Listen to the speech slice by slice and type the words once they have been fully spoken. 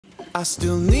I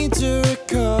still need to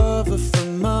recover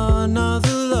from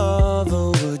another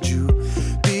lover. Would you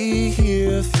be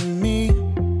here for me?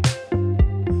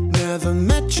 Never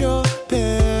met your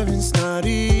parents, not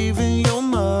even your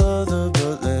mother,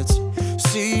 but let's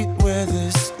see where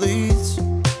this leads.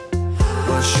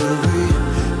 What should we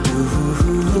do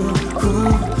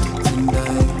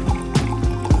tonight?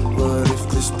 What if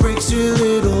this breaks your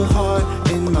little heart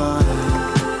in mine?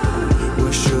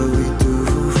 What should we do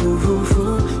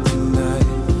tonight?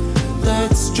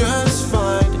 Let's just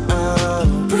find out.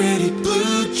 Pretty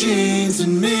blue jeans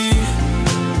and me.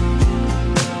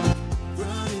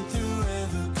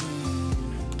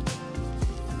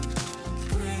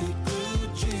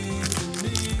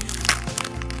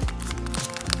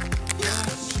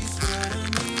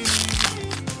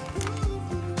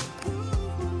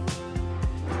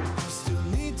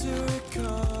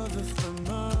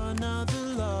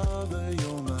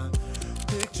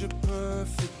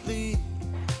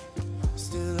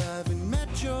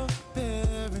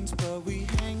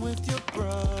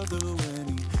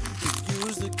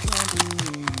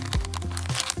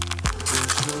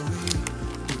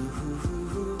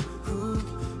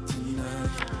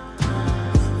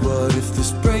 What if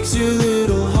this breaks your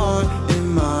little heart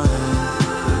in mine?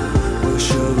 What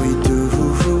shall we do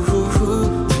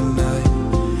tonight?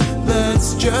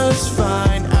 Let's just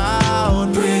find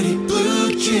out. Pretty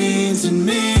blue jeans and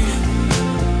me,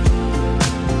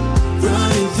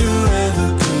 running through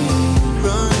evergreen,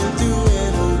 running through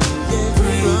evergreen.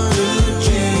 Pretty blue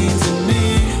jeans and me,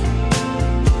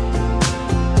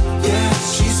 yeah,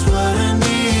 she's what I need.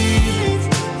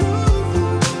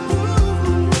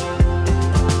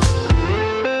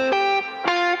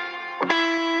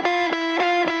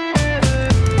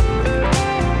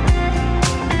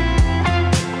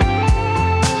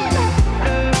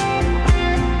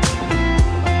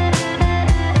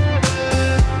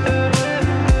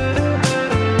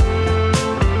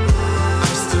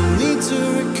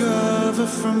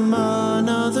 From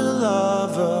another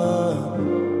lover.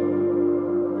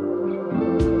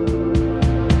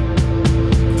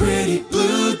 Pretty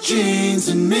blue jeans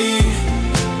and me,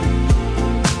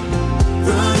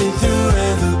 running through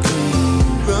evergreen,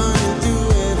 running through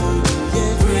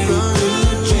evergreen. Pretty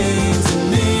blue jeans and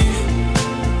me,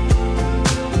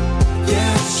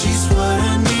 yeah, she's what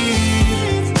I need.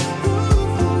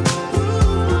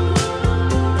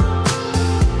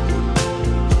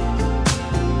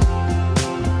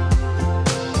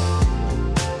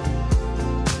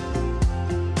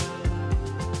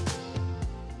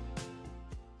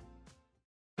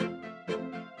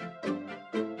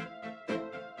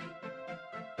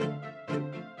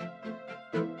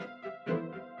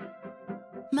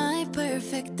 My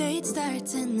perfect date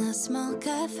starts in a small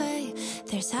cafe.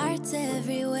 There's hearts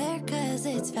everywhere cause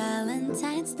it's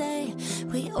Valentine's Day.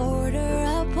 We order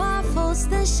up waffles,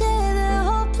 then share the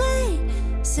whole plate.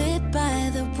 Sit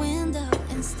by the window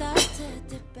and start to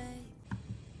debate.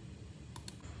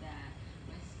 That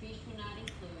my speech will not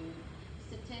include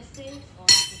statistics or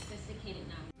sophisticated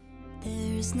numbers.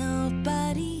 There's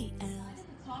nobody else. I decided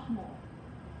to talk more.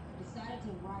 I decided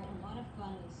to write a lot of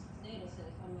funny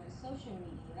statuses on my social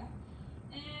media,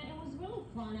 and it was really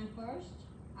fun at first,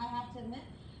 I have to admit,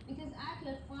 because I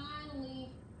could finally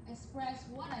express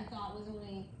what I thought was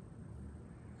only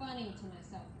funny to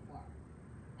myself before.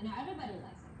 And now everybody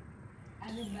likes it.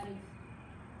 Everybody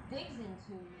digs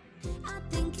into it. I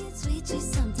think it's sweet, she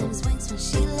sometimes winks when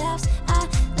she laughs. I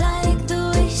like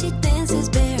the way she dances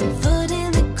barefoot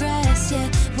in the grass. Yeah,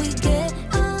 we get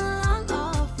along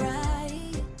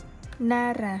alright.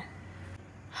 Nara,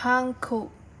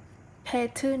 Hankook,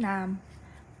 PHàn M,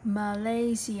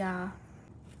 Malaysia.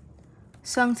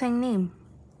 Sơn sang niềm,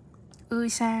 ươi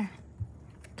xa.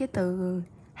 Cái từ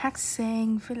hắc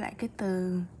sen với lại cái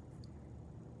từ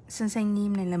sơn sang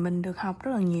nghiêm này là mình được học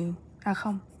rất là nhiều. À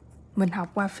không, mình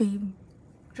học qua phim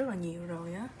rất là nhiều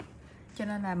rồi á. Cho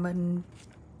nên là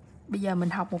bây giờ mình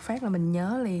học một phát là mình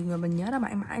nhớ liền, rồi mình nhớ nó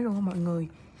mãi mãi luôn á mọi người.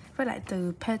 Với lại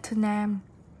từ PHàn M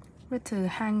với từ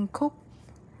Hankook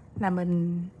là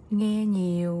mình nghe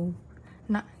nhiều,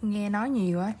 nghe nói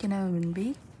nhiều á, cho nên là mình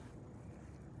biết.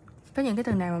 Có những cái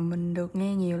từ nào mà mình được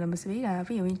nghe nhiều là mình sẽ biết, là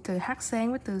ví dụ như từ hắc sen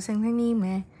với từ sang thanh niên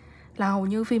nè, là hầu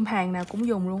như phim Hàn nào cũng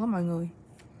dùng luôn á mọi người.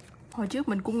 Hồi trước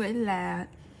mình cũng nghĩ là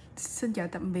xin chào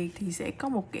tạm biệt thì sẽ có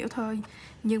một kiểu thôi,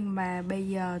 nhưng mà bây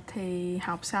giờ thì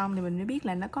học xong thì mình mới biết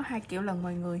là nó có 2 kiểu lần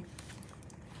mọi người.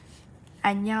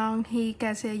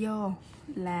 안녕히가세요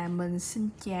là mình xin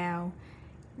chào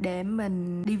để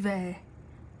mình đi về.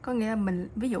 Có nghĩa là mình,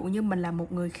 ví dụ như mình là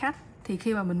một người khách thì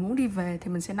khi mà mình muốn đi về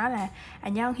thì mình sẽ nói là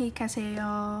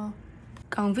안녕히가세요.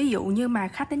 Còn ví dụ như mà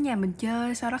khách đến nhà mình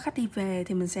chơi, sau đó khách đi về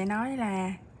thì mình sẽ nói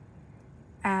là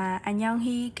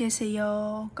안녕히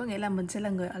계세요, có nghĩa là mình sẽ là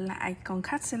người ở lại, còn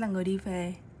khách sẽ là người đi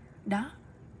về. Đó,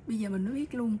 bây giờ mình mới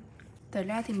biết luôn. Thật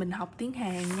ra thì mình học tiếng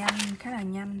Hàn nhanh, khá là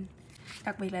nhanh,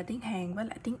 đặc biệt là tiếng Hàn với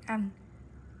lại tiếng Anh.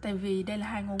 Tại vì đây là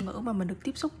hai ngôn ngữ mà mình được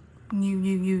tiếp xúc nhiều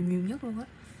nhất luôn á.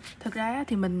 Thực ra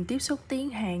thì mình tiếp xúc tiếng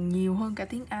Hàn nhiều hơn cả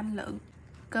tiếng Anh lận.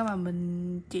 Cơ mà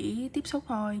mình chỉ tiếp xúc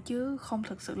thôi chứ không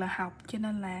thực sự là học, cho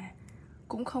nên là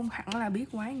cũng không hẳn là biết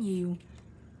quá nhiều.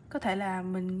 Có thể là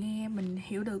mình nghe, mình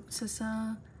hiểu được sơ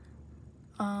sơ,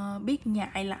 biết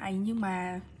nhại lại, nhưng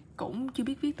mà cũng chưa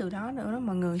biết viết từ đó nữa đó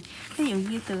mọi người. Ví dụ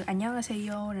như từ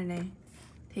안녕하세요 này nè,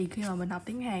 thì khi mà mình học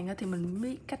tiếng Hàn thì mình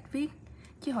biết cách viết.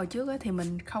 Chứ hồi trước thì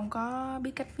mình không có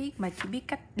biết cách viết, mà chỉ biết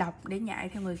cách đọc để nhại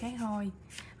theo người khác thôi.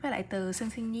 Với lại từ sinh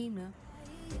sinh nhiên nữa.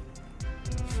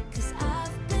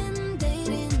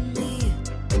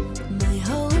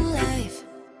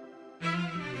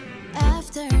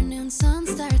 Afternoon sun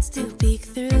starts to peek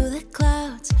through the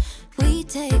clouds. We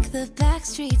take the back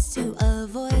streets to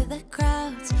avoid the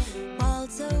crowds.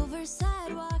 Waltz over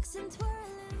sidewalks and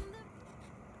twirling the...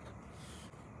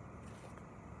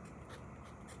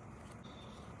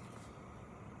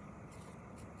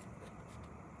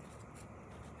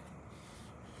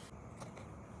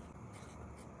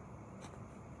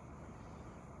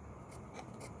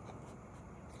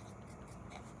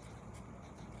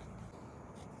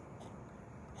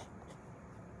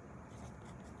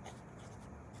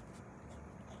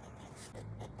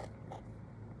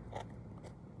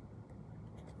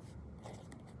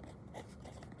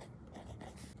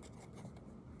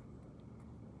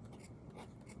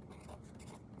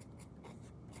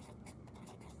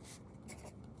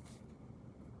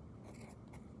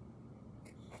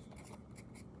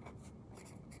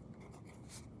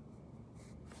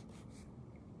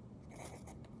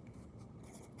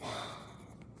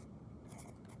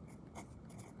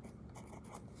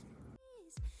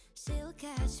 She'll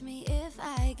catch me if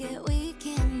I get weak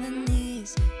in the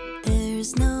knees.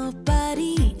 There's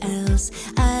nobody else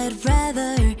I'd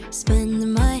rather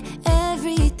spend my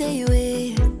everyday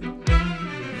with.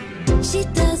 She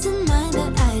doesn't mind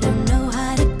that I don't know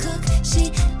how to cook.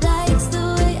 She likes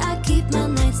the way I keep my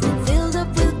nightstand filled up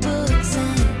with books,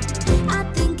 and I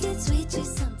think it's sweet she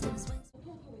sometimes waits.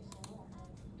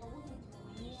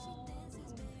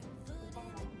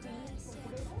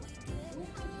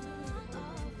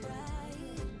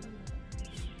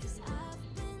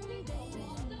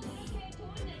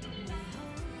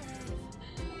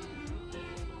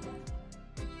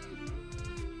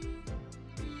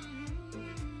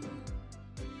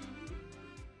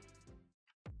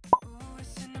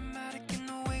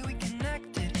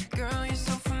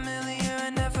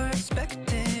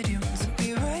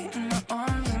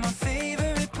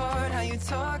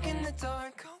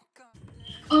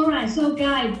 Alright, so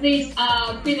guys, please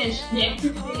finish the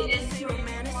activity and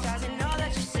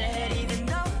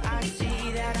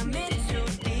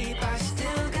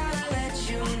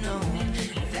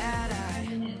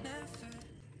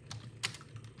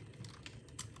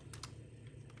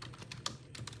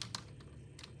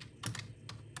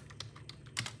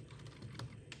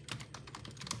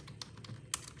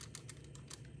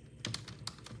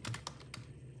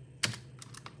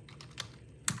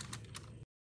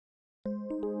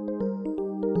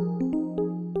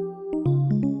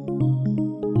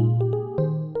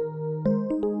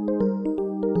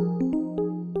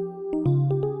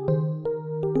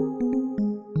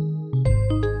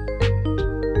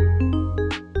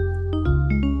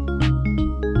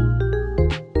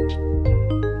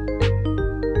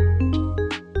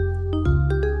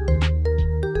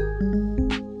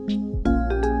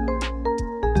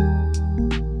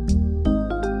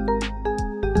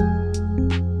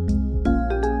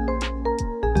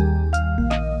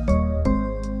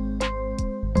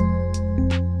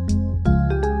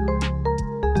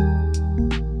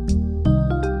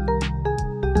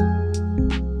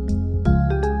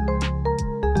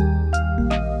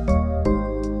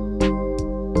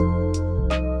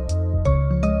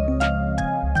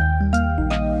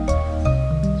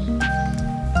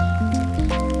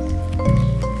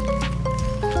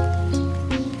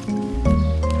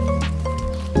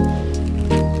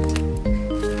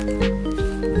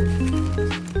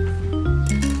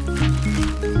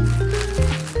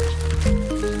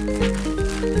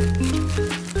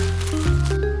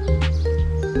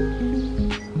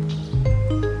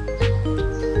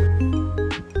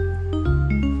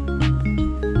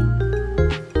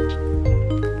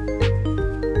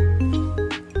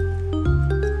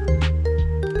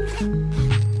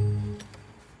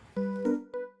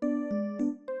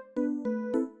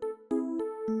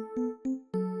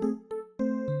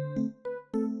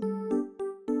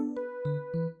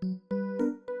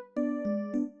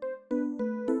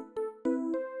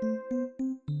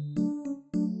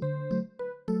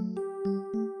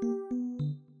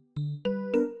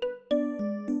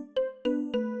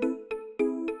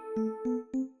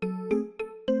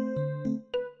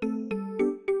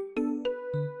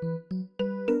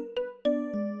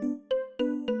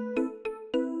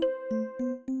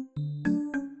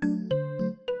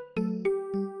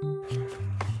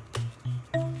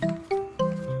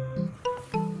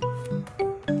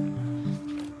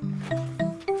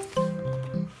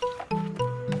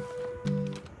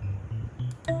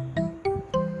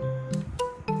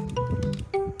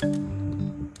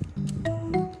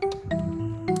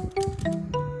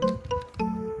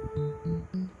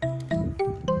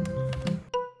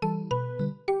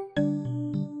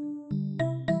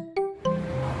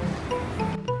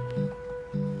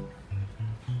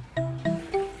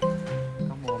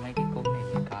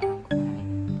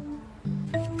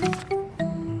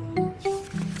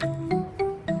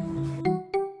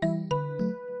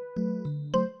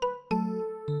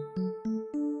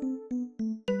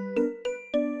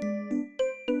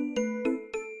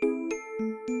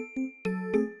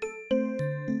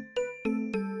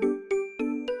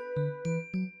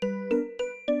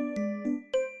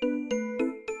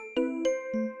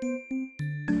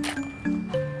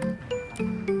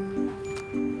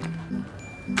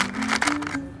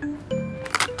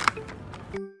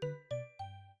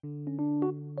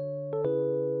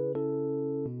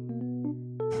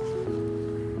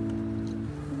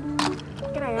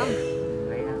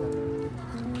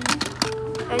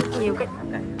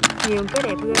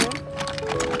ghế.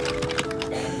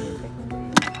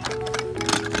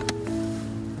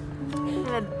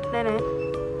 Đây nè,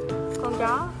 con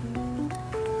chó.